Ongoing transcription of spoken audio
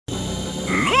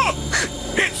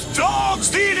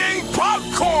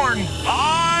popcorn.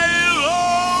 I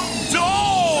love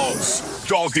dogs.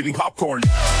 Dogs eating popcorn.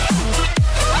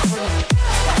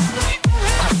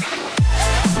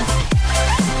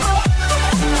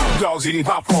 Dogs eating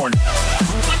popcorn.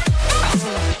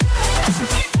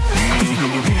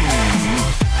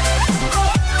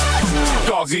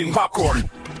 Dogs eating popcorn.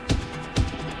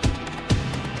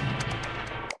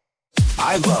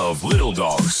 I love little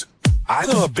dogs. I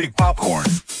love big popcorn.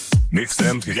 Mix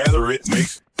them together, it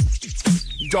makes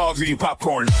dogs eating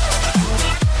popcorn.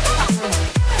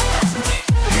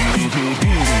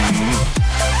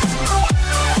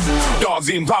 Dogs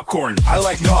eating popcorn. I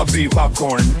like dogs eating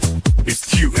popcorn.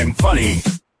 It's cute and funny.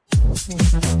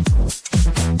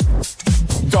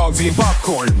 Dogs eating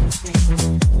popcorn.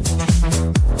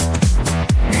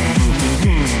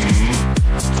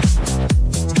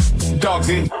 Dogs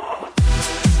eating.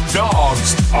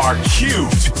 Dogs are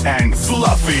cute and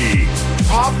fluffy.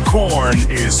 Popcorn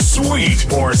is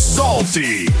sweet or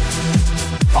salty.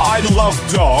 I love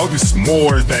dogs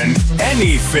more than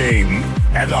anything,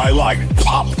 and I like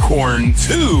popcorn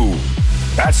too.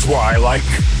 That's why I like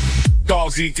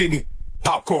dogs eating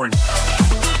popcorn.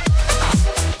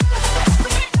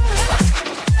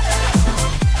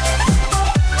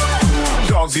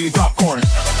 Dogs eating popcorn.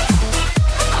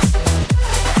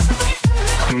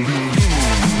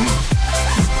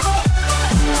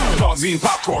 Dogs eating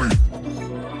popcorn.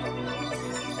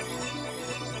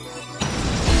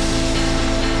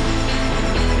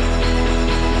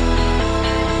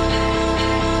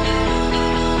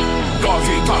 Dogs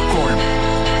eating popcorn.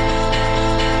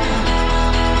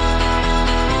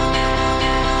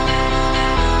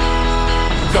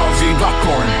 Dogs eating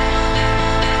popcorn.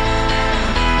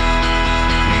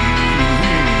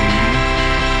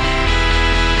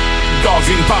 Dogs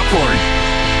eating popcorn.